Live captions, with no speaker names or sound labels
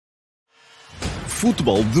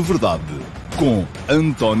Futebol de Verdade com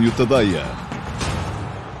António Tadeia.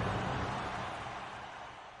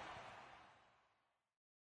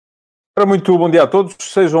 Muito bom dia a todos,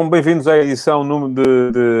 sejam bem-vindos à edição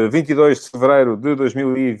de 22 de fevereiro de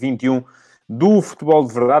 2021 do Futebol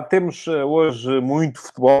de Verdade. Temos hoje muito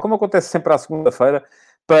futebol, como acontece sempre à segunda-feira,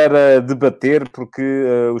 para debater, porque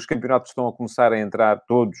os campeonatos estão a começar a entrar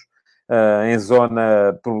todos em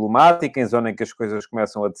zona problemática, em zona em que as coisas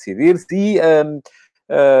começam a decidir-se e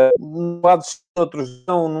num lado outros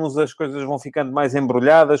não, uns as coisas vão ficando mais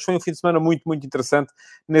embrulhadas. Foi um fim de semana muito, muito interessante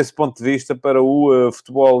nesse ponto de vista para o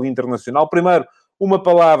futebol internacional. Primeiro, uma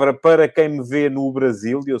palavra para quem me vê no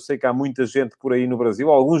Brasil, e eu sei que há muita gente por aí no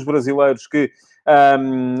Brasil, alguns brasileiros que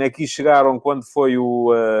aqui chegaram quando foi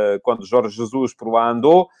quando Jorge Jesus por lá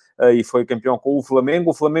andou, e foi campeão com o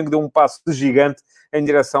Flamengo. O Flamengo deu um passo de gigante em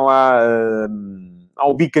direção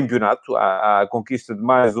ao bicampeonato, à conquista de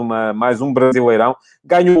mais um Brasileirão.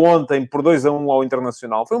 Ganhou ontem por 2-1 ao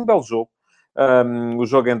Internacional. Foi um belo jogo. O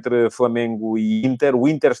jogo entre Flamengo e Inter. O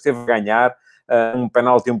Inter esteve a ganhar. Um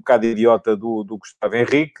penalti um bocado idiota do Gustavo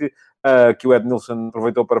Henrique, que o Ednilson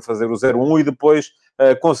aproveitou para fazer o 0-1 e depois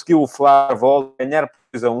conseguiu o Flá volta, ganhar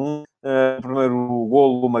por 2-1. O primeiro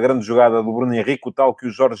golo, uma grande jogada do Bruno Henrique, o tal que o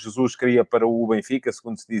Jorge Jesus queria para o Benfica,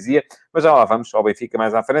 segundo se dizia. Mas já lá vamos ao Benfica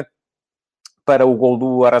mais à frente, para o gol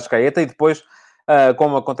do Arrascaeta, e depois,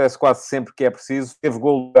 como acontece quase sempre que é preciso, teve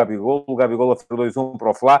gol do Gabigol. O Gabigol a fazer 2-1 para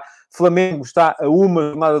o Flá. Flamengo está a uma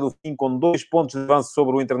jornada do fim, com 2 pontos de avanço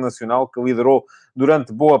sobre o Internacional, que liderou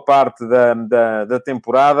durante boa parte da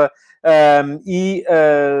temporada, e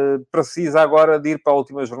precisa agora de ir para a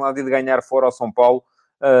última jornada e de ganhar fora ao São Paulo,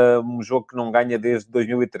 um jogo que não ganha desde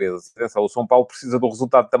 2013. Atenção, o São Paulo precisa do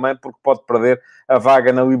resultado também, porque pode perder a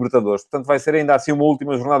vaga na Libertadores. Portanto, vai ser ainda assim uma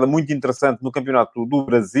última jornada muito interessante no Campeonato do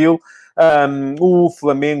Brasil. O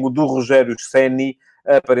Flamengo do Rogério Ceni,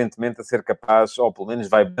 aparentemente a ser capaz, ou pelo menos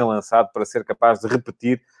vai bem lançado, para ser capaz de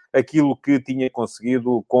repetir aquilo que tinha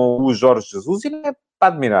conseguido com o Jorge Jesus. E não é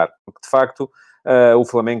para admirar, porque de facto o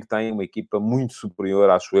Flamengo tem uma equipa muito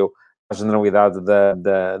superior, acho eu, à generalidade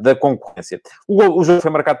da concorrência. O jogo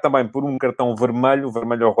foi marcado também por um cartão vermelho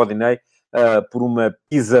ao Rodinei, por uma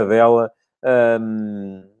pisadela.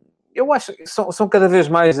 Eu acho que são cada vez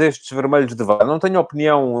mais estes vermelhos de VAR. Não tenho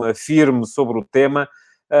opinião firme sobre o tema,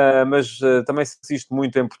 mas também se assiste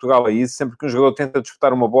muito em Portugal a isso. Sempre que um jogador tenta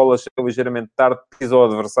disputar uma bola, chega ligeiramente tarde, pisa o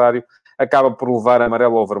adversário, acaba por levar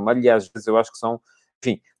amarelo ou vermelho, e às vezes eu acho que são...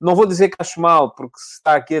 Enfim, não vou dizer que acho mal, porque se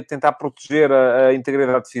está aqui a tentar proteger a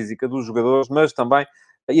integridade física dos jogadores, mas também,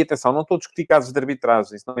 e atenção, não estou a discutir casos de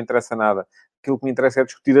arbitragem, isso não me interessa nada. Aquilo que me interessa é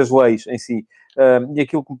discutir as leis em si. E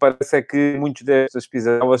aquilo que me parece é que muitas destas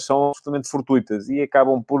pisadelas são absolutamente fortuitas e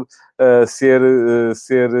acabam por ser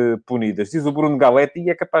punidas. Diz o Bruno Galletti, e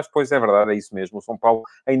é capaz, pois é verdade, é isso mesmo. O São Paulo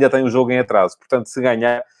ainda tem um jogo em atraso, portanto, se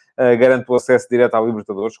ganhar, garante o acesso direto à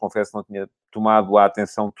Libertadores. Confesso que não tinha tomado a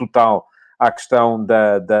atenção total à questão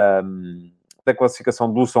da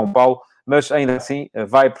classificação do São Paulo, mas ainda assim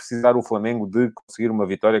vai precisar o Flamengo de conseguir uma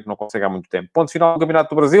vitória que não consegue há muito tempo. Ponto final do Campeonato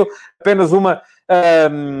do Brasil. Apenas uma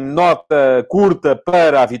nota curta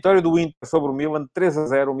para a vitória do Inter sobre o Milan,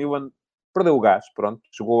 3-0. O Milan perdeu o gás, pronto.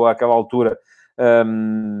 Chegou àquela altura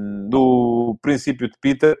do princípio de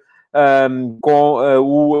Peter, com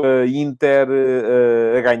o Inter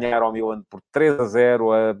a ganhar ao Milan por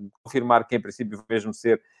 3-0, a confirmar que em princípio vai mesmo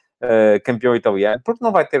ser campeão italiano, porque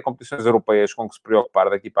não vai ter competições europeias com que se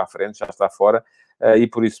preocupar daqui para a frente, já está fora, e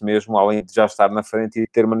por isso mesmo, além de já estar na frente e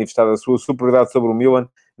ter manifestado a sua superioridade sobre o Milan,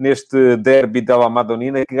 neste derby della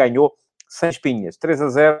Madonnina, que ganhou sem espinhas,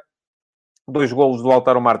 3-0, 2 golos do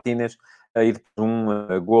Lautaro Martínez, e depois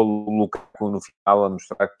um golo do Lukaku no final, a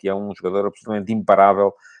mostrar que é um jogador absolutamente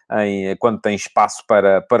imparável quando tem espaço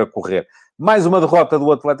para correr. Mais uma derrota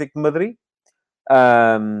do Atlético de Madrid.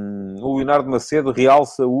 O Leonardo Macedo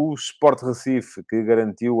realça o Sport Recife, que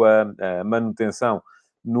garantiu a manutenção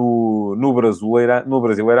no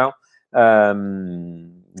Brasileirão.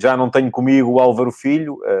 Já não tenho comigo o Álvaro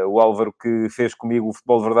Filho, o Álvaro que fez comigo o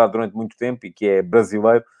Futebol de Verdade durante muito tempo e que é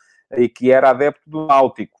brasileiro e que era adepto do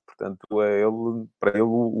Náutico. Portanto, para ele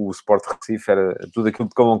o Sport Recife era tudo aquilo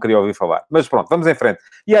de que eu não queria ouvir falar. Mas pronto, vamos em frente.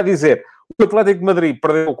 E a dizer, o Atlético de Madrid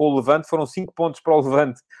perdeu com o Levante, foram 5 pontos para o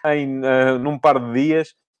Levante num par de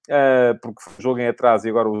dias, porque foi o jogo em atraso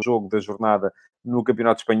e agora o jogo da jornada no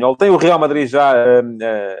Campeonato Espanhol. Tem o Real Madrid já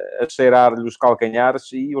a cheirar-lhe os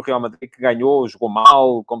calcanhares, e o Real Madrid que ganhou, jogou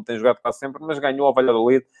mal, como tem jogado quase sempre, mas ganhou ao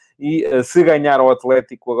Valladolid, e se ganhar ao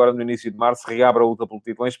Atlético agora no início de março, reabre a luta pelo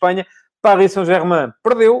título em Espanha. Paris Saint-Germain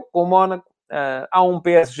perdeu com o Mónaco. Há um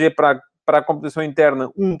PSG para para a competição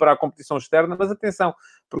interna, um para a competição externa, mas atenção,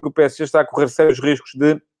 porque o PSG está a correr sérios riscos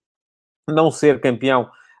de não ser campeão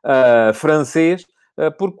francês,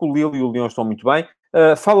 porque o Lille e o Lyon estão muito bem.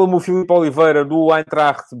 Fala-me o Filipe Oliveira do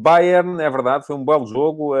Eintracht Bayern, é verdade, foi um belo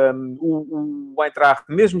jogo. O Eintracht,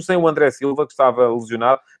 mesmo sem o André Silva, que estava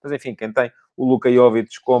lesionado, mas enfim, quem tem o Luka Jovic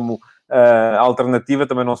como alternativa,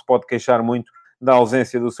 também não se pode queixar muito da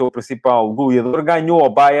ausência do seu principal goleador. Ganhou ao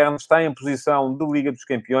Bayern, está em posição de Liga dos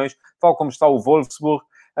Campeões, tal como está o Wolfsburg.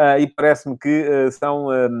 E parece-me que são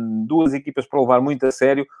duas equipas para levar muito a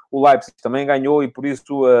sério. O Leipzig também ganhou e, por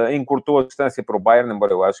isso, encurtou a distância para o Bayern,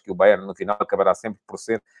 embora eu acho que o Bayern, no final, acabará sempre por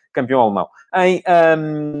ser campeão alemão. Em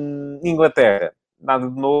Inglaterra, nada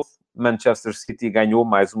de novo. Manchester City ganhou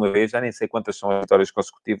mais uma vez, já nem sei quantas são as vitórias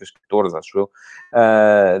consecutivas, 14, acho eu.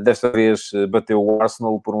 Desta vez bateu o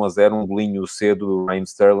Arsenal por 1-0, um golinho cedo do Raheem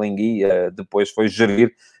Sterling, e depois foi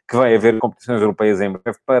gerir que vai haver competições europeias em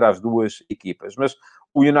breve para as duas equipas. Mas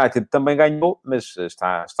o United também ganhou, mas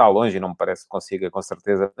está longe e não me parece que consiga, com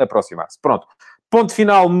certeza, aproximar-se. Pronto. Ponto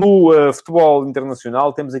final no futebol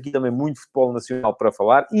internacional. Temos aqui também muito futebol nacional para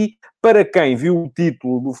falar. E para quem viu o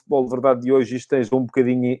título do Futebol de Verdade de hoje e esteja um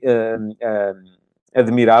bocadinho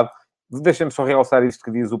admirado, deixem-me só realçar isto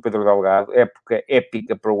que diz o Pedro Delgado. Época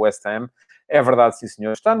épica para o West Ham. É verdade, sim,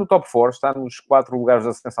 senhor. Está no top 4, está nos 4 lugares da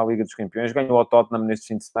ascensão à Liga dos Campeões. Ganhou ao Tottenham neste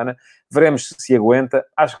fim de semana. Veremos se aguenta.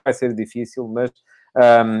 Acho que vai ser difícil, mas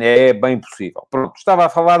é bem possível. Pronto, estava a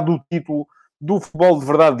falar do título do Futebol de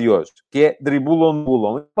Verdade de hoje, que é Dribulam,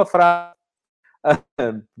 Bulam. Uma frase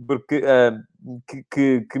porque,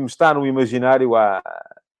 que me está no imaginário há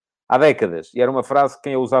décadas. E era uma frase que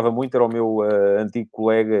quem eu usava muito era o meu antigo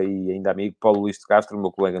colega e ainda amigo, Paulo Luís de Castro, o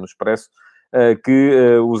meu colega no Expresso, que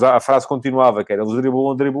a frase continuava, que era: eles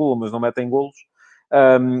dribulam, mas não metem golos.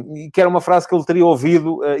 E que era uma frase que ele teria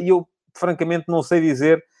ouvido, e eu, francamente, não sei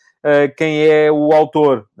dizer quem é o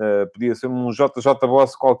autor. Podia ser um JJ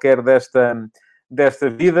Boss qualquer desta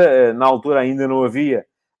vida. Na altura ainda não havia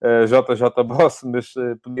JJ Boss, mas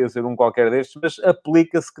podia ser um qualquer destes. Mas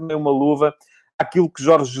aplica-se que nem uma luva àquilo que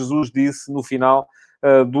Jorge Jesus disse no final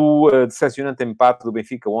do decepcionante empate do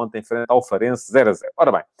Benfica ontem frente ao Farense 0-0.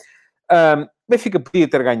 Ora bem, Benfica podia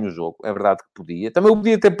ter ganho o jogo, é verdade que podia. Também o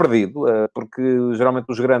podia ter perdido, porque geralmente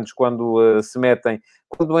os grandes, quando se metem,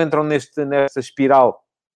 quando entram nesta espiral,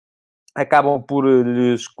 acabam por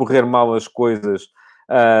lhes correr mal as coisas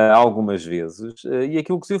algumas vezes. E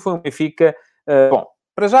aquilo que se viu foi um Benfica... bom,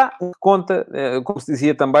 para já, o que conta, como se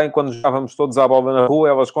dizia também, quando jogávamos todos à bola na rua,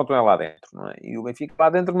 elas contam é lá dentro, não é? E o Benfica lá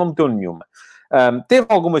dentro não meteu nenhuma. Teve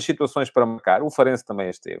algumas situações para marcar, o Farense também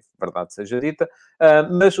as teve, verdade seja dita,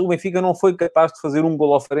 mas o Benfica não foi capaz de fazer um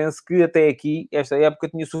golo ao Farense, que até aqui, esta época,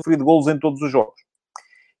 tinha sofrido golos em todos os jogos.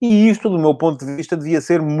 E isto, do meu ponto de vista, devia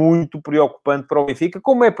ser muito preocupante para o Benfica,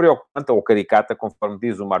 como é preocupante, ou caricata, conforme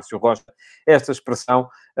diz o Márcio Rocha, esta expressão,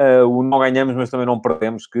 o não ganhamos, mas também não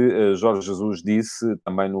perdemos, que Jorge Jesus disse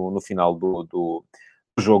também no final do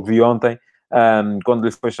jogo de ontem, quando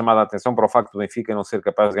lhe foi chamada a atenção para o facto do Benfica não ser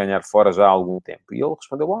capaz de ganhar fora já há algum tempo. E ele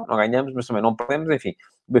respondeu: bom, não ganhamos, mas também não perdemos. Enfim,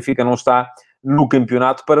 o Benfica não está no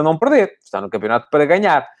campeonato para não perder, está no campeonato para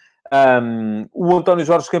ganhar. O António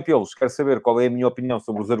Jorge Campelos quer saber qual é a minha opinião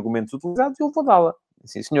sobre os argumentos utilizados e eu vou dá-la.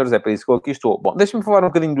 Sim, senhores, é para isso que eu aqui estou. Bom, deixem-me falar um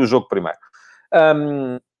bocadinho do jogo primeiro.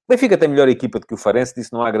 Benfica tem melhor equipa do que o Farense,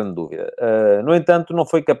 disso não há grande dúvida. No entanto, não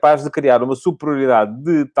foi capaz de criar uma superioridade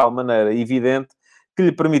de tal maneira evidente que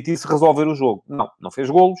lhe permitisse resolver o jogo. Não fez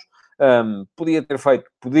golos. Podia ter feito,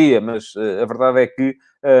 mas a verdade é que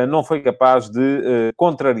não foi capaz de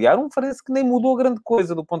contrariar um Farense que nem mudou grande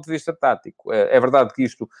coisa do ponto de vista tático. É verdade que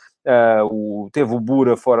isto teve o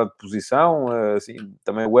Bura fora de posição, assim,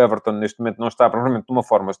 também o Everton neste momento não está provavelmente de uma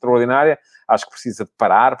forma extraordinária, acho que precisa de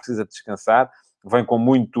parar, precisa de descansar, vem com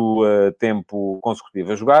muito tempo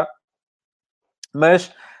consecutivo a jogar,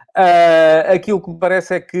 mas aquilo que me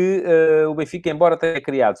parece é que o Benfica, embora tenha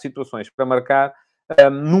criado situações para marcar,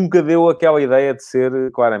 nunca deu aquela ideia de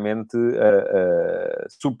ser claramente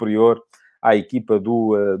superior à equipa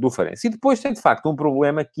do Farense. E depois tem, de facto, um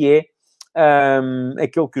problema que é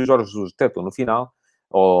aquele que o Jorge Jesus detectou no final,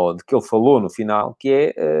 ou de que ele falou no final,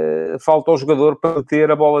 que é falta ao jogador para meter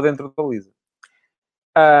a bola dentro da baliza.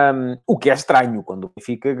 O que é estranho, quando o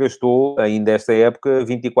Benfica gastou, ainda esta época,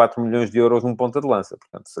 24 milhões de euros num ponta de lança.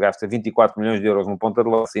 Portanto, se gasta 24 milhões de euros num ponta de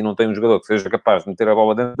lança e não tem um jogador que seja capaz de meter a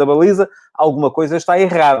bola dentro da baliza, alguma coisa está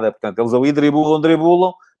errada. Portanto, eles ali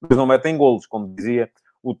dribulam, mas não metem golos, como dizia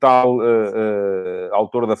o tal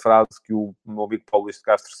autor da frase que o meu amigo Paulo Luís de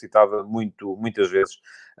Castro citava muitas vezes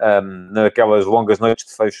naquelas longas noites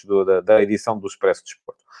de fecho da edição do Expresso de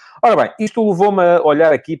Desporto. Ora bem, isto levou-me a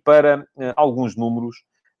olhar aqui para alguns números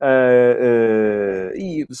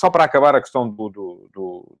E só para acabar a questão do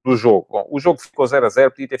jogo. Bom, o jogo ficou 0-0,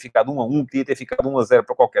 podia ter ficado 1-1, podia ter ficado 1-0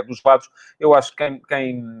 para qualquer dos lados. Eu acho que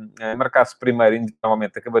quem marcasse primeiro,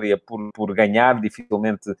 inevitavelmente, acabaria por ganhar.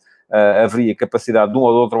 Dificilmente haveria capacidade de um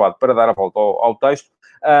ou do outro lado para dar a volta ao texto.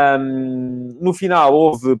 No final,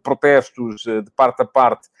 houve protestos de parte a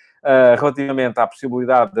parte relativamente à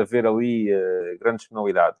possibilidade de haver ali grandes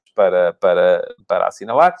penalidades para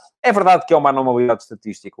assinalar. É verdade que é uma anormalidade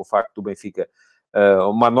estatística o facto do Benfica,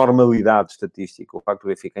 uma normalidade estatística, o facto do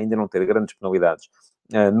Benfica ainda não ter grandes penalidades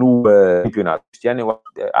no campeonato este ano.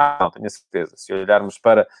 Não tenho a certeza. Se olharmos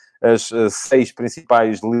para as 6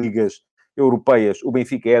 principais ligas europeias, o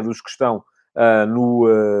Benfica é dos que estão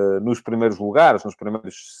nos primeiros lugares, nos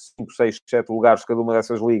primeiros 5, 6, 7 lugares de cada uma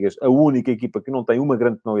dessas ligas, a única equipa que não tem uma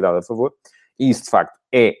grande penalidade a favor, e isso, de facto,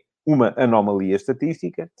 é uma anomalia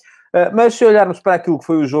estatística. Mas se olharmos para aquilo que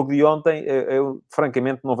foi o jogo de ontem, eu,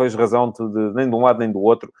 francamente, não vejo razão nem de um lado nem do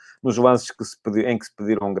outro nos lances em que se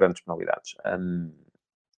pediram grandes penalidades.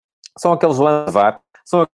 São aqueles lances de VAR,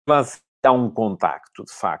 são aqueles lances que há um contacto,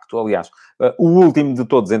 de facto. Aliás, o último de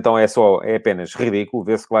todos, então, é apenas ridículo.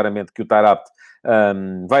 Vê-se claramente que o Tarapte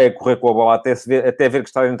vai a correr com a bola até ver que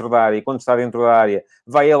está dentro da área, e quando está dentro da área,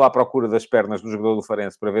 vai ele à procura das pernas do jogador do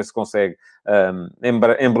Farense para ver se consegue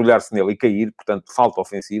embrulhar-se nele e cair. Portanto, falta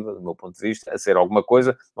ofensiva, do meu ponto de vista, a ser alguma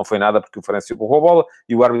coisa. Não foi nada, porque o Farense empurrou a bola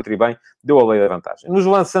e o árbitro, e bem, deu a lei da vantagem. Nos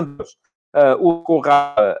lances anteriores, o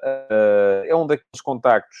Corrada é um daqueles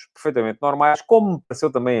contactos perfeitamente normais, como me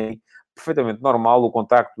pareceu também perfeitamente normal o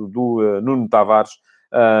contacto do Nuno Tavares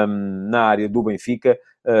na área do Benfica,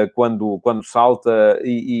 quando salta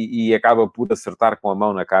e acaba por acertar com a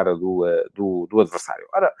mão na cara do adversário.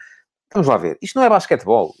 Ora, vamos lá ver. Isto não é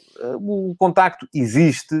basquetebol. O contacto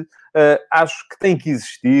existe, acho que tem que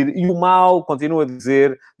existir, e o mal continua a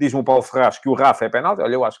dizer, diz-me o Paulo Ferraz, que o Rafa é penalti.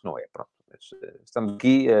 Olha, eu acho que não é. Pronto. Estamos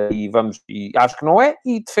aqui e acho que não é,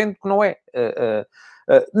 e defendo que não é.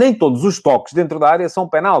 Nem todos os toques dentro da área são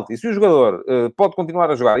penalti. Se o jogador pode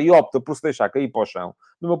continuar a jogar e opta por se deixar cair para o chão,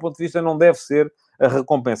 do meu ponto de vista, não deve ser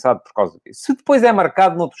recompensado por causa disso. Se depois é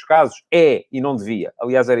marcado noutros casos, e não devia.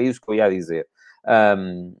 Aliás, era isso que eu ia dizer.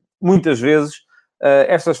 Muitas vezes,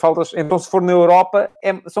 estas faltas, então, se for na Europa,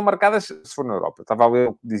 são marcadas. Se for na Europa, estava a ler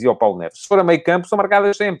o que dizia o Paulo Neves. Se for a meio campo, são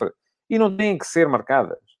marcadas sempre. E não têm que ser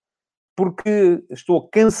marcadas. Porque estou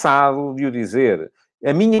cansado de o dizer.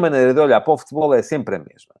 A minha maneira de olhar para o futebol é sempre a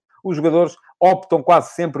mesma. Os jogadores optam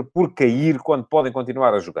quase sempre por cair quando podem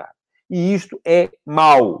continuar a jogar. E isto é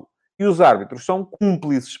mau. E os árbitros são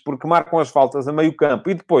cúmplices, porque marcam as faltas a meio campo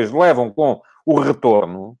e depois levam com o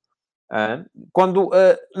retorno quando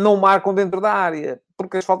não marcam dentro da área.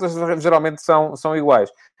 Porque as faltas geralmente são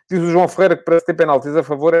iguais. Diz o João Ferreira que para se ter penaltis a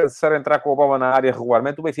favor é necessário entrar com a bola na área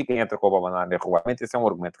regularmente. O Benfica entra com a bola na área regularmente. Esse é um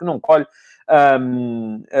argumento que não colhe.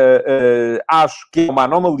 Acho que é uma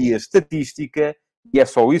anomalia estatística, e é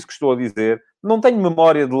só isso que estou a dizer. Não tenho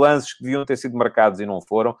memória de lances que deviam ter sido marcados e não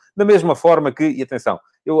foram. Da mesma forma que, e atenção,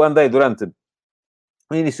 eu andei durante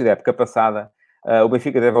o início da época passada, o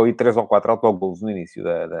Benfica teve ali 3 ou 4 autogolos no início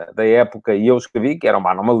da época, e eu escrevi que era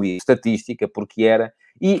uma anomalia estatística, porque era,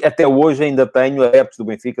 e até hoje ainda tenho adeptos do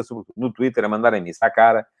Benfica, sobretudo no Twitter, a mandarem-me isso à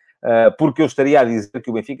cara, porque eu estaria a dizer que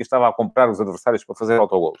o Benfica estava a comprar os adversários para fazer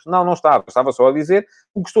autogolos. Não estava. Estava só a dizer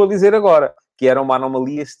o que estou a dizer agora, que era uma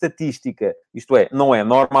anomalia estatística. Isto é, não é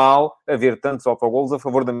normal haver tantos autogolos a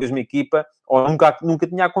favor da mesma equipa, ou nunca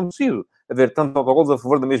tinha acontecido haver tantos autogolos a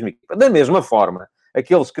favor da mesma equipa. Da mesma forma,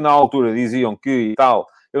 aqueles que na altura diziam que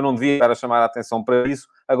eu não devia estar a chamar a atenção para isso,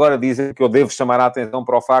 agora dizem que eu devo chamar a atenção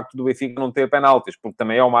para o facto do Benfica não ter penaltis, porque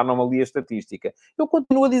também é uma anomalia estatística. Eu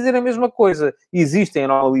continuo a dizer a mesma coisa. Existem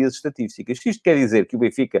anomalias estatísticas. Isto quer dizer que o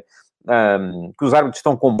Benfica, que os árbitros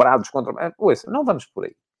estão comprados contra... Ouça, não vamos por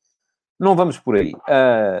aí. Não vamos por aí.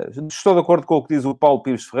 Estou de acordo com o que diz o Paulo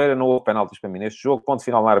Pires Ferreira, não houve penaltis para mim neste jogo, ponto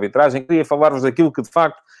final na arbitragem. Queria falar-vos daquilo que, de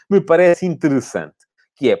facto, me parece interessante,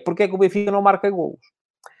 que é, porque é que o Benfica não marca golos?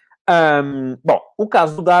 Bom, o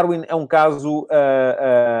caso do Darwin é um caso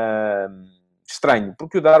estranho,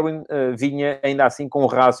 porque o Darwin vinha ainda assim com um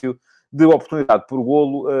rácio de oportunidade por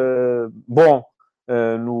golo bom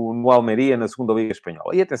no Almeria, na segunda Liga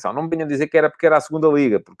Espanhola. E atenção, não me venham dizer que era porque era a segunda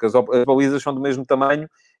Liga, porque as balizas são do mesmo tamanho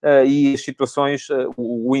e as situações,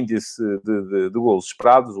 o índice de golos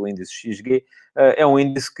esperados, o índice XG, é um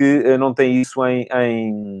índice que não tem isso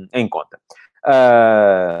em conta.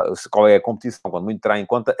 Qual é a competição? Quando muito terá em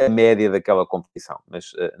conta a média daquela competição,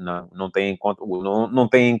 mas não tem em conta, não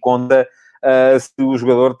tem em conta se o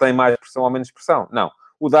jogador tem mais pressão ou menos pressão. Não.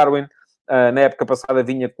 O Darwin Na época passada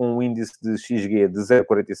vinha com um índice de XG de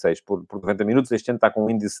 0,46 por 90 minutos. Este ano está com um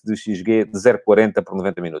índice de XG de 0,40 por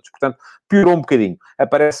 90 minutos. Portanto, piorou um bocadinho.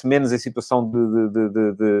 Aparece menos em situação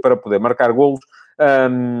para poder marcar golos.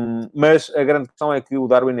 Mas a grande questão é que o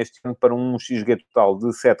Darwin este ano, para um XG total de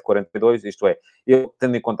 7,42, isto é, ele,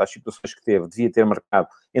 tendo em conta as situações que teve, devia ter marcado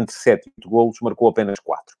entre 7 e 8 golos, marcou apenas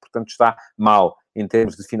 4. Portanto, está mal em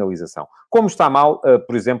termos de finalização. Como está mal,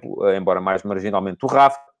 por exemplo, embora mais marginalmente o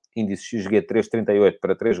Rafa, índice XG 3,38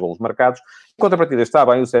 para 3 golos marcados. Em contrapartida está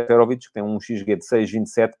bem o Seferovic, que tem um XG de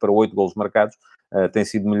 6,27 para 8 golos marcados. Tem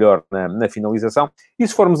sido melhor na finalização. E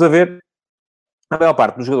se formos a ver, a maior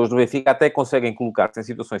parte dos jogadores do Benfica até conseguem colocar-se em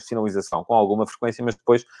situações de finalização com alguma frequência, mas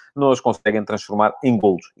depois não as conseguem transformar em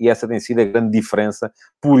golos. E essa tem sido a grande diferença,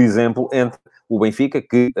 por exemplo, entre o Benfica,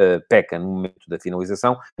 que peca no momento da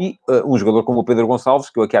finalização, e um jogador como o Pedro Gonçalves,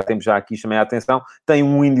 que eu aqui há tempo já aqui chamei a atenção, tem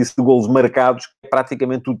um índice de golos marcados que é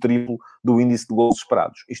praticamente o triplo do índice de golos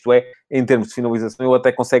esperados. Isto é, em termos de finalização, ele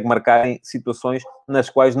até consegue marcar em situações nas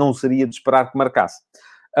quais não seria de esperar que marcasse.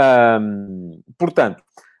 Portanto,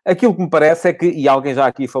 aquilo que me parece é que, e alguém já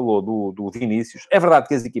aqui falou do Vinícius, é verdade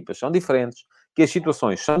que as equipas são diferentes, que as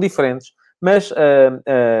situações são diferentes, mas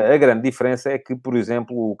a grande diferença é que, por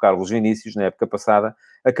exemplo, o Carlos Vinícius, na época passada,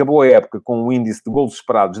 acabou a época com um índice de golos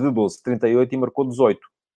esperados de 12,38 e marcou 18.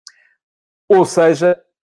 Ou seja,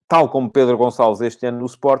 tal como Pedro Gonçalves este ano no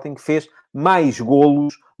Sporting, fez mais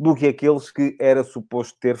golos do que aqueles que era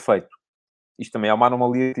suposto ter feito. Isto também é uma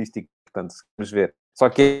anomalia estatística, portanto, se vamos ver. Só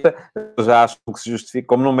que eu já acho que se justifica,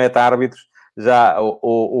 como não mete árbitros, já,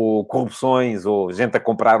 ou corrupções, ou gente a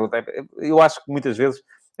comprar. Eu acho que muitas vezes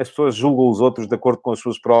as pessoas julgam os outros de acordo com as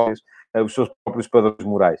suas próprias, os seus próprios padrões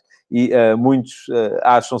morais. E muitos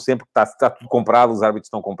acham sempre que está tudo comprado, os árbitros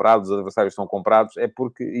estão comprados, os adversários estão comprados. É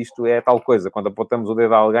porque isto é tal coisa. Quando apontamos o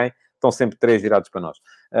dedo a alguém, estão sempre três virados para nós.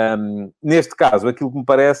 Neste caso, aquilo que me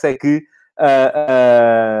parece é que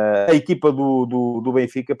a equipa do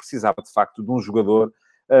Benfica precisava, de facto, de um jogador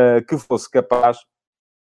que fosse capaz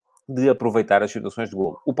de aproveitar as situações de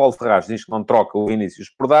golo. O Paulo Ferraz diz que não troca o Vinícius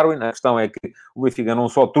por Darwin. A questão é que o Benfica não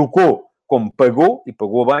só trocou, como pagou, e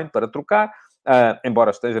pagou bem para trocar,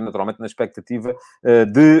 embora esteja naturalmente na expectativa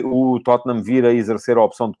de o Tottenham vir a exercer a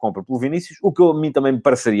opção de compra pelo Vinícius, o que a mim também me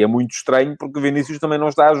pareceria muito estranho, porque o Vinícius também não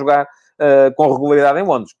está a jogar com regularidade em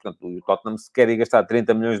Londres. Portanto, o Tottenham, se quer ir gastar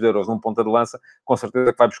 30 milhões de euros num ponta de lança, com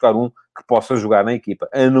certeza que vai buscar um que possa jogar na equipa,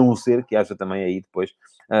 a não ser que haja também aí depois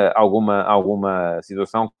alguma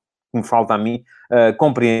situação que me falta a mim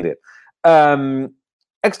compreender.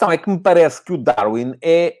 A questão é que me parece que o Darwin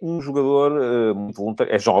é um jogador muito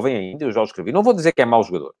voluntário, é jovem ainda, eu já o escrevi. Não vou dizer que é mau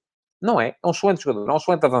jogador. Não é. É um excelente jogador, é um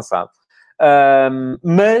excelente avançado.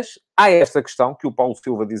 Mas há esta questão que o Paulo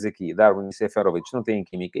Silva diz aqui, Darwin e Seferovic não têm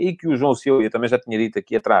química, e que o João Silva, eu também já tinha dito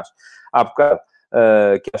aqui atrás, há bocado,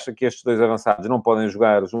 que acha que estes dois avançados não podem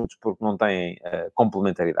jogar juntos porque não têm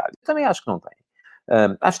complementaridade. Eu também acho que não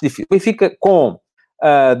têm. Acho difícil. O Benfica com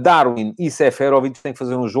Darwin e Seferovic têm que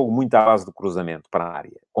fazer um jogo muito à base do cruzamento para a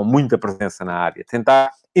área, com muita presença na área, tentar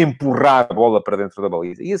empurrar a bola para dentro da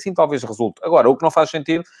baliza, e assim talvez resulte. Agora, o que não faz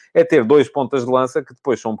sentido é ter dois pontas de lança que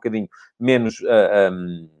depois são um bocadinho menos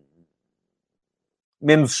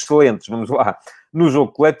excelentes, vamos lá, no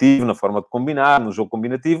jogo coletivo, na forma de combinar, no jogo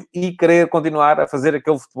combinativo, e querer continuar a fazer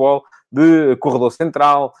aquele futebol de corredor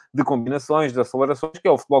central, de combinações, de acelerações, que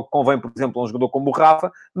é o futebol que convém, por exemplo, a um jogador como o Rafa,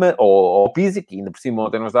 ou o Pizzi, que ainda por cima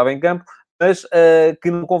ontem não estava em campo, mas que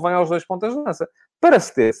não convém aos dois pontas de lança. Para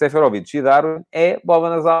se ter Seferovic e Darwin, é bola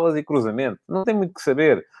nas alas e cruzamento. Não tem muito que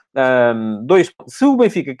saber. Se o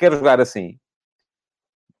Benfica quer jogar assim,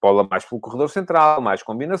 bola mais pelo corredor central, mais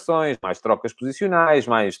combinações, mais trocas posicionais,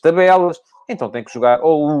 mais tabelas, então tem que jogar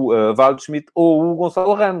ou o Waldschmidt ou o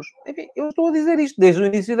Gonçalo Ramos. Enfim, eu estou a dizer isto desde o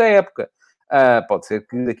início da época. Pode ser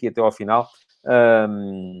que daqui até ao final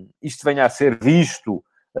isto venha a ser visto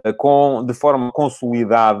de forma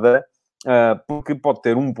consolidada, porque pode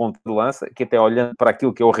ter um ponto de lança, que até olhando para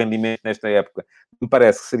aquilo que é o rendimento nesta época, me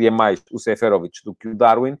parece que seria mais o Seferovic do que o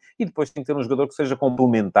Darwin, e depois tem que ter um jogador que seja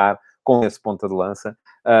complementar com esse ponta de lança,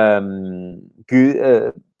 que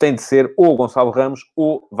tem de ser ou Gonçalo Ramos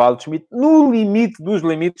ou Waldschmidt, no limite dos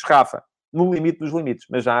limites, Rafa. No limite dos limites.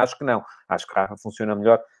 Mas já acho que não. Acho que Rafa funciona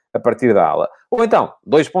melhor a partir da ala. Ou então,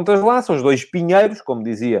 dois pontas de lança, os dois pinheiros, como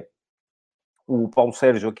dizia o Paulo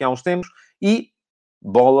Sérgio aqui há uns tempos, e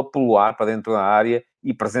bola pelo ar para dentro da área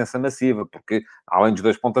e presença massiva, porque além dos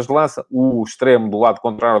dois pontas de lança, o extremo do lado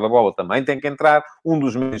contrário da bola também tem que entrar, um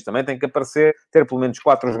dos meios também tem que aparecer, ter pelo menos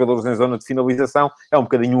 4 jogadores em zona de finalização, é um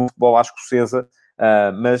bocadinho um futebol à escocesa,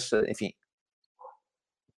 mas, enfim,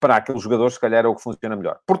 para aqueles jogadores, se calhar é o que funciona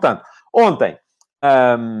melhor. Portanto, ontem,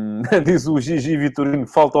 Diz o Gigi Vitorino,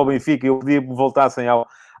 falta ao Benfica, eu pedi que me voltassem ao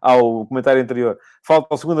comentário anterior. Falta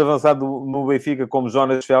ao segundo avançado no Benfica, como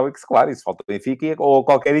Jonas Félix, claro, isso falta ao Benfica ou a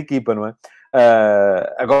qualquer equipa, não é?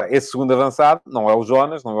 Agora, esse segundo avançado não é o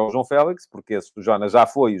Jonas, não é o João Félix, porque esse o Jonas já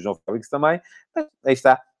foi e o João Félix também, mas aí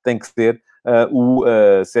está, tem que ser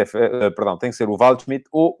tem que ser o Waldschmidt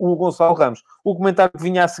ou o Gonçalo Ramos. O comentário que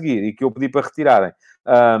vinha a seguir e que eu pedi para retirarem,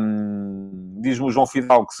 diz-me o João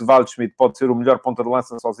Fidalgo que se Waldschmidt pode ser o melhor ponta de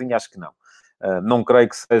lança sozinho, acho que não. Não creio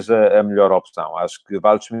que seja a melhor opção. Acho que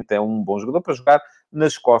Waldschmidt é um bom jogador para jogar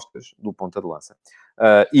nas costas do ponta de lança.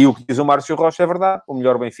 E o que diz o Márcio Rocha é verdade. O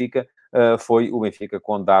melhor Benfica foi o Benfica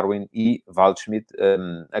com Darwin e Waldschmidt.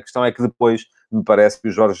 A questão é que depois, me parece que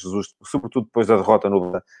o Jorge Jesus, sobretudo depois da derrota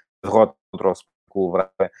contra o Clube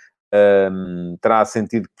Braga, terá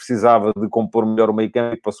sentido que precisava de compor melhor o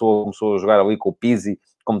meio-campo e começou a jogar ali com o Pizzi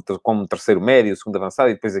como terceiro médio, segundo avançado,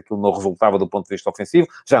 e depois aquilo não resultava do ponto de vista ofensivo.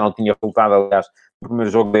 Já não tinha resultado, aliás, no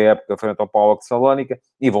primeiro jogo da época frente ao Paulo de Salónica,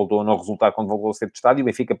 e voltou a não resultar quando voltou a ser testado, e o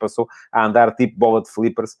Benfica passou a andar tipo bola de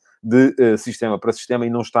flippers, de sistema para sistema,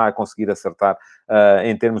 e não está a conseguir acertar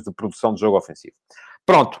em termos de produção de jogo ofensivo.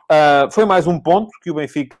 Pronto, foi mais um ponto que o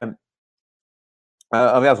Benfica...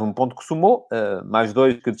 aliás, um ponto que somou, mais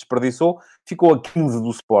 2 que desperdiçou, ficou a 15 do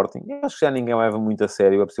Sporting. Eu acho que já ninguém leva muito a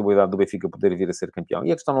sério a possibilidade do Benfica poder vir a ser campeão.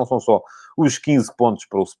 E a questão não são só os 15 pontos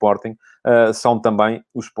para o Sporting, são também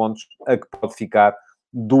os pontos a que pode ficar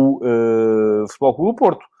do Futebol Clube do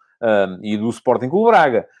Porto e do Sporting Clube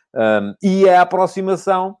Braga. E a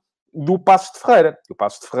aproximação do Passos de Ferreira. O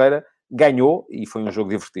Passos de Ferreira ganhou, e foi um jogo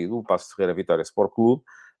divertido, o Passos de Ferreira Vitória Sport Clube.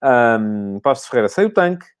 O Passos de Ferreira saiu o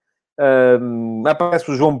tanque. Aparece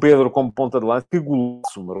o João Pedro como ponta de lança. Que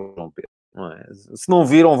golaço, o João Pedro. Não é? Se não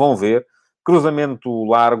viram, vão ver. Cruzamento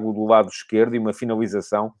largo do lado esquerdo e uma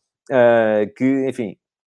finalização que, enfim,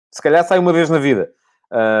 se calhar sai uma vez na vida.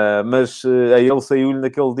 Mas a ele saiu-lhe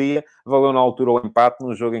naquele dia, valeu na altura o empate,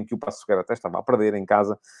 num jogo em que o Paços de Ferreira até estava a perder em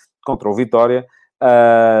casa contra o Vitória.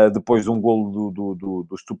 Depois de um golo do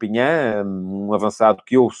Estupinhã, um avançado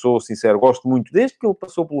que eu sou sincero, gosto muito, desde que ele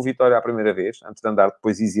passou pelo Vitória a primeira vez, antes de andar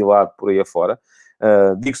depois exilado por aí afora.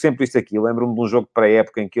 Digo sempre isto aqui, lembro-me de um jogo de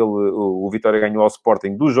pré-época em que o Vitória ganhou ao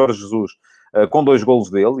Sporting do Jorge Jesus, com 2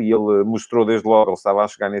 golos dele, e ele mostrou desde logo, ele estava a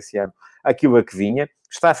chegar nesse ano, aquilo a que vinha.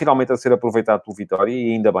 Está finalmente a ser aproveitado pelo Vitória,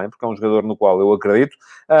 e ainda bem, porque é um jogador no qual eu acredito.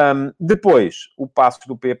 Depois, o passo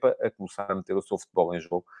do Pepa a começar a meter o seu futebol em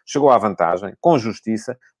jogo. Chegou à vantagem, com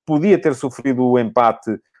justiça. Podia ter sofrido o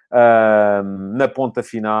empate na ponta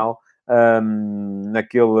final,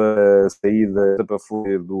 naquela saída para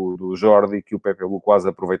fora do Jordi, que o Pepe Lu quase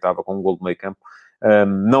aproveitava com um gol de meio campo.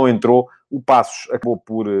 Não entrou. O Passos acabou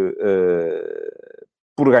por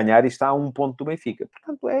ganhar e está a 1 ponto do Benfica.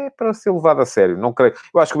 Portanto, é para ser levado a sério. Não creio.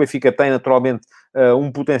 Eu acho que o Benfica tem, naturalmente,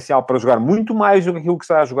 um potencial para jogar muito mais do que aquilo que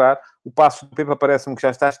está a jogar. O passo do Pepa parece-me que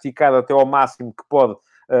já está esticado até ao máximo que pode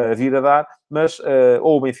vir a dar, mas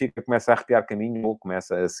ou o Benfica começa a arrepiar caminho ou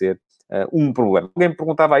começa a ser um problema. Alguém me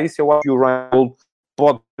perguntava isso, eu acho que o Ryan Gold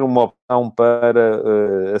pode ter uma opção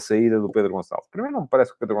para a saída do Pedro Gonçalves. Primeiro, não me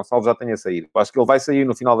parece que o Pedro Gonçalves já tenha saído. Eu acho que ele vai sair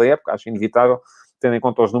no final da época, acho inevitável, tendo em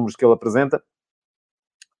conta os números que ele apresenta.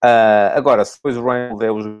 Agora, se depois o Ryan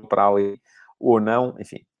é o jogo para ali ou não,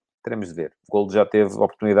 enfim, teremos de ver. O Gold já teve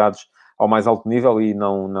oportunidades ao mais alto nível e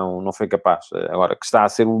não foi capaz. Agora, que está a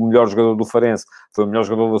ser o melhor jogador do Farense, foi o melhor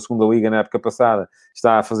jogador da segunda Liga na época passada,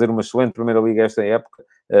 está a fazer uma excelente primeira Liga esta época,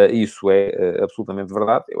 isso é absolutamente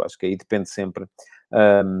verdade. Eu acho que aí depende sempre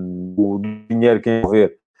do dinheiro que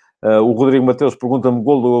envolver. O Rodrigo Mateus pergunta-me o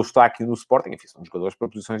gol do Eustáquio no Sporting. Enfim, são jogadores para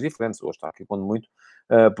posições diferentes. O Eustáquio, quando muito,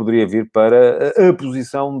 poderia vir para a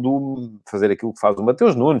posição do fazer aquilo que faz o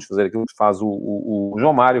Mateus Nunes, fazer aquilo que faz o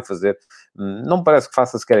João Mário, fazer... Não me parece que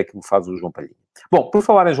faça sequer aquilo que faz o João Palhinha. Bom, por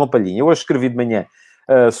falar em João Palhinha, eu hoje escrevi de manhã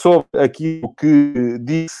sobre aquilo que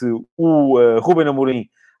disse o Ruben Amorim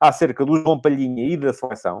acerca do João Palhinha e da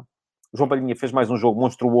seleção. O João Palhinha fez mais um jogo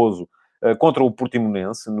monstruoso contra o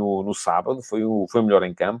Portimonense no sábado, foi o melhor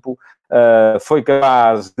em campo, foi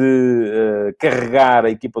capaz de carregar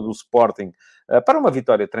a equipa do Sporting para uma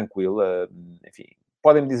vitória tranquila. Enfim,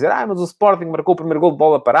 podem-me dizer, mas o Sporting marcou o primeiro gol de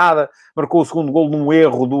bola parada, marcou o segundo gol num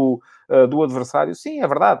erro do adversário. Sim, é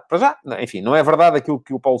verdade. Para já, enfim, não é verdade aquilo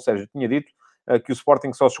que o Paulo Sérgio tinha dito, que o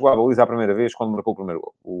Sporting só chegou à baliza a primeira vez quando marcou o primeiro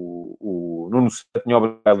gol. O Nuno Santos tinha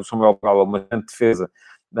obrigado o Samuel Galo a uma grande defesa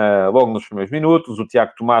logo nos primeiros minutos. O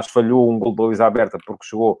Tiago Tomás falhou um gol de baliza aberta porque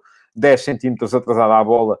chegou 10 centímetros atrasado à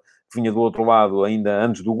bola, que vinha do outro lado ainda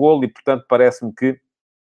antes do gol, e portanto parece-me que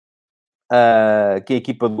a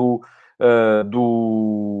equipa do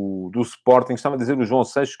Sporting, estava a dizer o João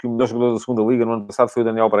Seixas que o melhor jogador da segunda Liga no ano passado foi o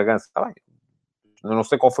Daniel Bragança. Está bem. Eu não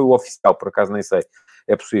sei qual foi o oficial, por acaso nem sei.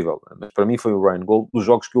 É possível. Mas para mim foi o rain goal dos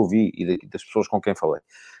jogos que eu vi e das pessoas com quem falei.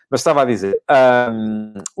 Mas estava a dizer,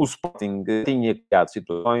 o Sporting tinha criado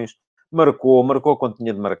situações, marcou quando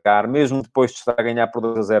tinha de marcar, mesmo depois de estar a ganhar por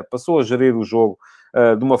 2-0, passou a gerir o jogo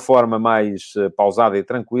de uma forma mais pausada e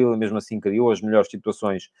tranquila, mesmo assim criou as melhores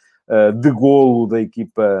situações de golo da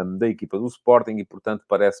equipa do Sporting e, portanto,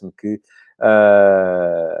 parece-me que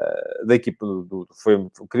da equipa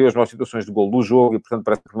criou as melhores situações de golo do jogo e, portanto,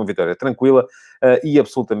 parece-me que uma vitória tranquila e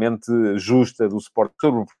absolutamente justa do Sporting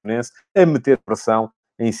sobre o Portimonense a meter pressão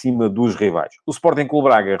em cima dos rivais. O Sporting Clube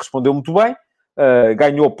Braga respondeu muito bem,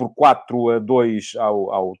 ganhou por 4-2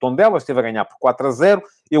 ao Tondela, esteve a ganhar por 4-0.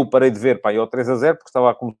 Eu parei de ver para aí ao 3-0, porque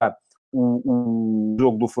estava a começar o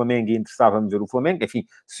jogo do Flamengo e interessava-me ver o Flamengo. Enfim,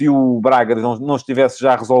 se o Braga não estivesse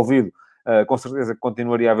já resolvido, com certeza que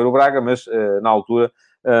continuaria a ver o Braga, mas na altura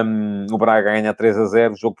o Braga ganha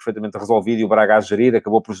 3-0, jogo perfeitamente resolvido e o Braga a gerir,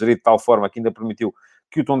 acabou por gerir de tal forma que ainda permitiu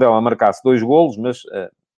que o Tondela marcasse 2 golos, mas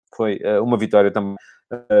foi uma vitória também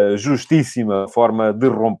justíssima, forma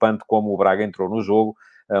derrompante como o Braga entrou no jogo.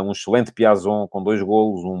 Um excelente Piazon com 2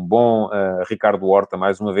 golos, um bom Ricardo Horta,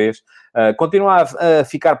 mais uma vez. Continua a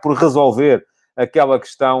ficar por resolver aquela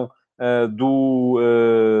questão do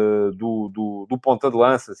ponta de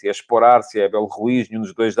lança, se é Esporar, se é Belo Ruiz, nenhum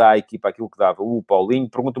dos dois dá à equipa aquilo que dava o Paulinho.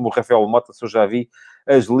 Pergunta-me o Rafael Mota se eu já vi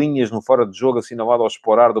as linhas no fora de jogo assinalado ao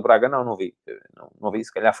Esporar do Braga. Não vi. Não vi,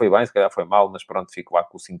 se calhar foi bem, se calhar foi mal, mas pronto, fico lá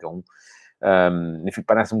com o 5-1. Enfim,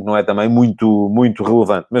 parece-me que não é também muito, muito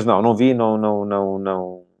relevante. Mas não vi,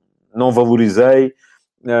 não valorizei.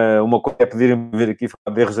 Uma coisa é pedirem-me ver aqui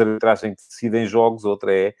falar de erros de arbitragem que decidem jogos,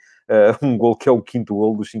 outra é um gol que é o 5º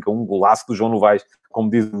gol do 5-1, golaço do João Novaes, como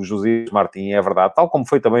diz o José Martim, é verdade. Tal como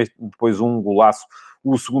foi também depois um golaço,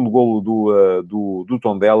 o segundo golo do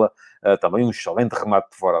Tondela, também um excelente remate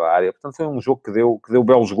de fora da área. Portanto, foi um jogo que deu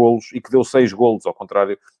belos golos e que deu 6 golos, ao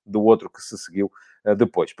contrário do outro que se seguiu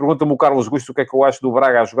depois. Pergunta-me o Carlos Gusto o que é que eu acho do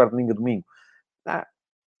Braga a jogar domingo a domingo.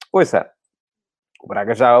 Ouça, o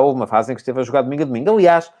Braga já houve uma fase em que esteve a jogar domingo a domingo.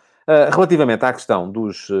 Aliás, relativamente à questão do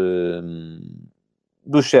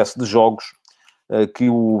excesso de jogos que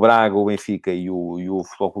o Braga, o Benfica e o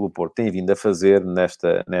Futebol Clube do Porto têm vindo a fazer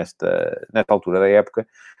nesta altura da época,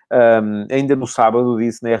 ainda no sábado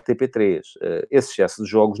disse na RTP3, esse excesso de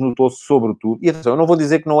jogos notou-se sobretudo, e atenção, eu não vou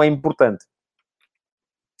dizer que não é importante.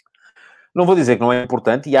 Não vou dizer que não é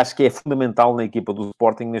importante, e acho que é fundamental na equipa do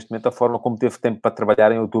Sporting, neste momento, a forma como teve tempo para trabalhar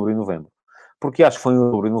em outubro e novembro. Porque acho que foi em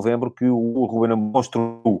outubro e novembro que o Ruben Amorim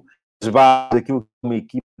construiu as bases daquilo que é uma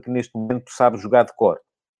equipa que neste momento sabe jogar de cor.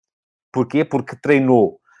 Porquê? Porque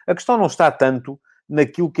treinou. A questão não está tanto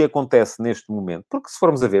naquilo que acontece neste momento. Porque se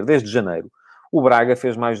formos a ver, desde janeiro, o Braga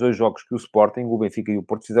fez mais 2 jogos que o Sporting, o Benfica e o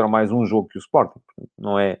Porto fizeram mais um jogo que o Sporting.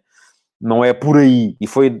 Não é por aí. E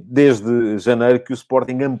foi desde janeiro que o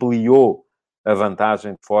Sporting ampliou a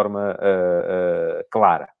vantagem de forma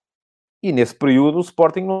clara. E nesse período o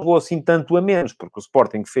Sporting não jogou assim tanto a menos, porque o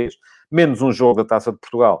Sporting fez menos um jogo da Taça de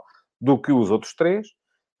Portugal do que os outros 3,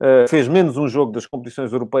 fez menos um jogo das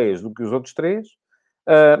competições europeias do que os outros 3,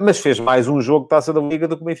 mas fez mais um jogo de Taça da Liga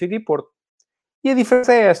do que o Benfica e Porto. E a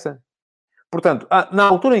diferença é esta. Portanto, na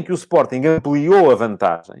altura em que o Sporting ampliou a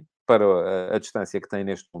vantagem para a distância que tem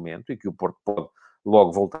neste momento, e que o Porto pode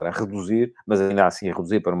logo voltar a reduzir, mas ainda assim a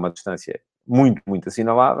reduzir para uma distância muito, muito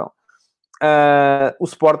assinalável, o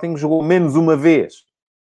Sporting jogou menos uma vez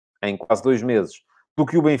em quase 2 meses do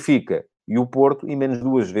que o Benfica e o Porto e menos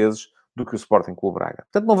 2 vezes do que o Sporting Clube Braga.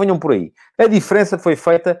 Portanto, não venham por aí. A diferença foi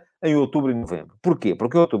feita em outubro e novembro. Porquê?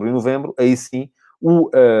 Porque em outubro e novembro, aí sim, o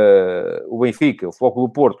Benfica, o Futebol Clube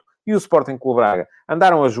do Porto e o Sporting Clube Braga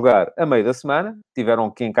andaram a jogar a meio da semana, tiveram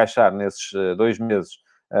que encaixar nesses 2 meses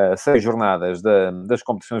 6 jornadas das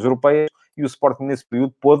competições europeias e o Sporting nesse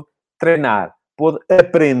período pôde treinar, pôde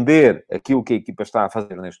aprender aquilo que a equipa está a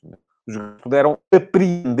fazer neste momento. Os jogadores puderam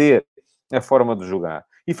apreender a forma de jogar.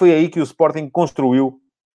 E foi aí que o Sporting construiu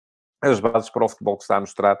as bases para o futebol que está a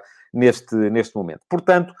mostrar neste momento.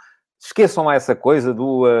 Portanto, esqueçam lá essa coisa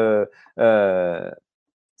do...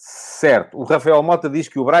 certo, o Rafael Mota diz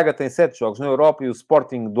que o Braga tem 7 jogos na Europa e o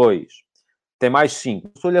Sporting 2. Tem mais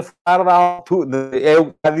 5. Estou-lhe a falar da altura. É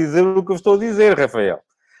a dizer o que eu estou a dizer, Rafael.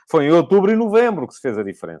 Foi em outubro e novembro que se fez a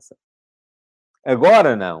diferença.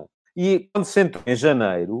 Agora não. E quando se entrou em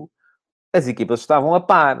janeiro, as equipas estavam a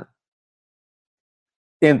par.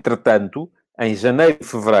 Entretanto, em janeiro e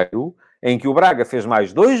fevereiro, em que o Braga fez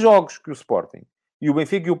mais 2 jogos que o Sporting, e o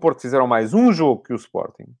Benfica e o Porto fizeram mais um jogo que o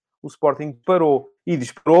Sporting parou. E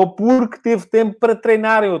disparou porque teve tempo para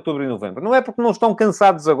treinar em outubro e novembro. Não é porque não estão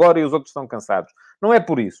cansados agora e os outros estão cansados. Não é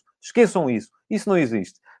por isso. Esqueçam isso. Isso não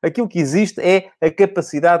existe. Aquilo que existe é a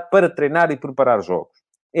capacidade para treinar e preparar jogos.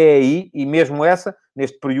 É aí, e mesmo essa,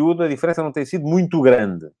 neste período, a diferença não tem sido muito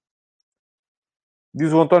grande.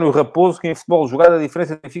 Diz o António Raposo que em futebol jogado a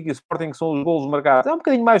diferença entre Benfica e Sporting são os golos marcados. É um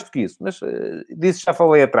bocadinho mais do que isso, mas disso já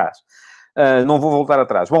falei atrás. Não vou voltar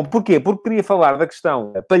atrás. Bom, porquê? Porque queria falar da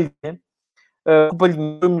questão Palhinha. O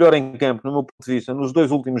Palhinha foi melhor em campo, no meu ponto de vista, nos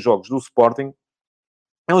 2 últimos jogos do Sporting.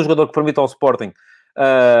 É um jogador que permite ao Sporting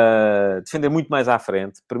defender muito mais à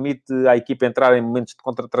frente, permite à equipa entrar em momentos de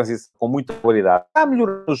contra-transição com muita qualidade, está a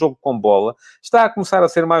melhorar o jogo com bola, está a começar a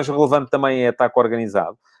ser mais relevante também em ataque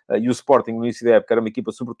organizado. E o Sporting, no início da época, era uma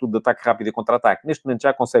equipa, sobretudo, de ataque rápido e contra-ataque. Neste momento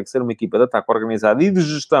já consegue ser uma equipa de ataque organizado e de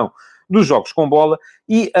gestão dos jogos com bola.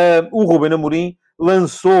 E o Ruben Amorim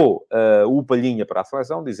lançou o Palhinha para a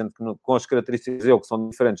seleção, dizendo que com as características dele, que são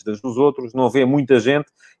diferentes das dos outros, não vê muita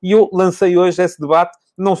gente. E eu lancei hoje esse debate,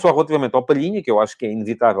 não só relativamente ao Palhinha, que eu acho que é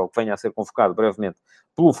inevitável que venha a ser convocado brevemente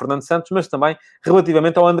pelo Fernando Santos, mas também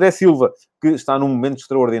relativamente ao André Silva, que está num momento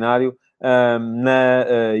extraordinário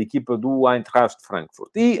na equipa do Eintracht de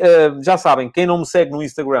Frankfurt. E já sabem, quem não me segue no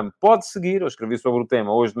Instagram pode seguir. Eu escrevi sobre o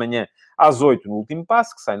tema hoje de manhã às 8 no último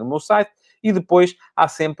passo, que sai no meu site. E depois há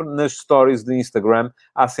sempre nas stories do Instagram,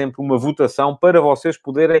 há sempre uma votação para vocês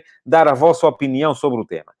poderem dar a vossa opinião sobre o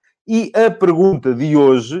tema. E a pergunta de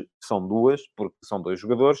hoje, são duas, porque são 2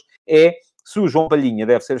 jogadores, é se o João Palhinha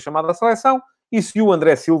deve ser chamado à seleção e se o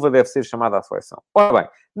André Silva deve ser chamado à seleção. Ora bem,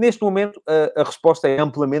 neste momento a resposta é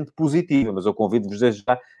amplamente positiva, mas eu convido-vos desde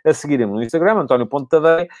já a seguirem-me no Instagram,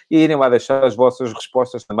 António.tadeia, e irem lá deixar as vossas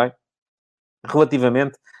respostas também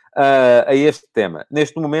relativamente a este tema.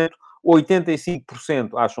 Neste momento,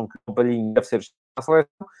 85% acham que o Palhinha deve ser chamado à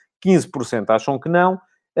seleção, 15% acham que não,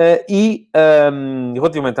 e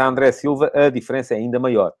relativamente a André Silva, a diferença é ainda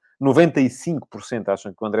maior. 95%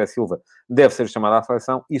 acham que o André Silva deve ser chamado à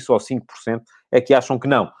seleção e só 5% é que acham que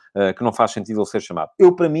não faz sentido ele ser chamado.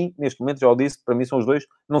 Eu, para mim, neste momento, já o disse, para mim são os dois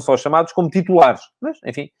não só chamados como titulares. Mas,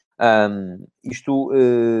 enfim, isto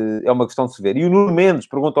é uma questão de se ver. E o Nuno Mendes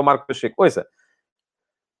pergunta ao Marco Pacheco, coisa...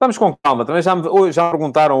 Vamos com calma, também já me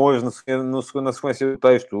perguntaram hoje, na sequência do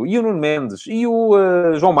texto, e o Nuno Mendes, e o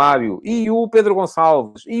João Mário, e o Pedro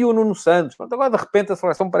Gonçalves, e o Nuno Santos. Pronto, agora, de repente, a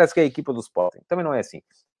seleção parece que é a equipa do Sporting. Também não é assim.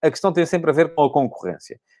 A questão tem sempre a ver com a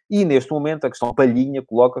concorrência. E, neste momento, a questão Palhinha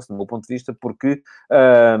coloca-se, do meu ponto de vista, porque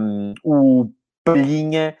o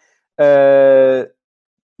Palhinha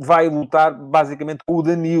vai lutar, basicamente, com o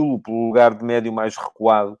Danilo, pelo lugar de médio mais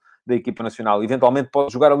recuado da equipa nacional. Eventualmente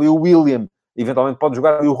pode jogar ali o William, eventualmente pode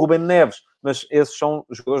jogar ali o Ruben Neves, mas esses são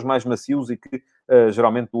jogadores mais macios e que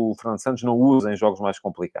geralmente o Fernando Santos não usa em jogos mais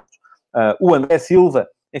complicados. O André Silva,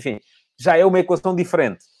 enfim, já é uma equação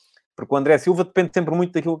diferente, porque o André Silva depende sempre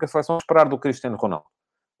muito daquilo que a seleção esperar do Cristiano Ronaldo.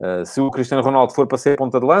 Se o Cristiano Ronaldo for para ser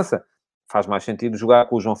ponta de lança, faz mais sentido jogar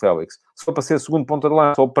com o João Félix. Se for para ser segundo ponta de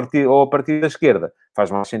lança ou a partir da esquerda,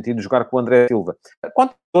 faz mais sentido jogar com o André Silva.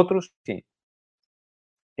 Quanto aos outros, sim.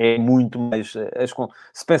 É muito mais...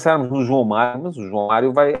 Se pensarmos no João Mário, mas o João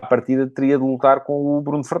Mário à partida teria de lutar com o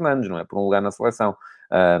Bruno Fernandes, não é? Por um lugar na seleção.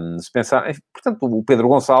 Se pensar... Portanto, o Pedro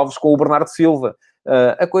Gonçalves com o Bernardo Silva.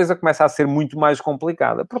 A coisa começa a ser muito mais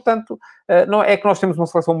complicada. Portanto, não, é que nós temos uma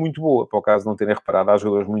seleção muito boa, para o caso de não terem reparado, há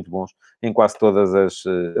jogadores muito bons em quase todas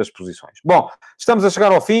as posições. Bom, estamos a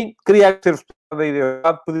chegar ao fim. Queria ter-vos da ideia,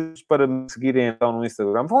 pedir-vos para me seguirem então no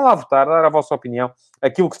Instagram. Vão lá votar, dar a vossa opinião.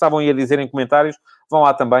 Aquilo que estavam aí a dizer em comentários, vão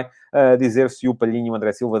lá também dizer se o Palhinha e o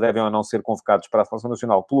André Silva devem ou não ser convocados para a Seleção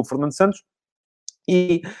Nacional pelo Fernando Santos.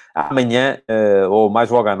 E amanhã, ou mais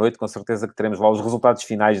logo à noite, com certeza que teremos lá os resultados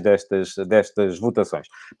finais destas votações.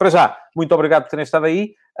 Para já, muito obrigado por terem estado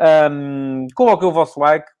aí. Coloquem o vosso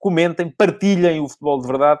like, comentem, partilhem o futebol de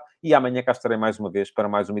verdade e amanhã cá estarei mais uma vez para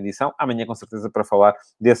mais uma edição. Amanhã, com certeza, para falar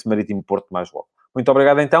desse Marítimo Porto mais logo. Muito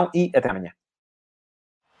obrigado então e até amanhã.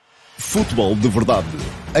 Futebol de verdade,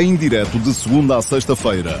 em direto de segunda a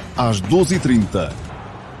sexta-feira, às 12h30.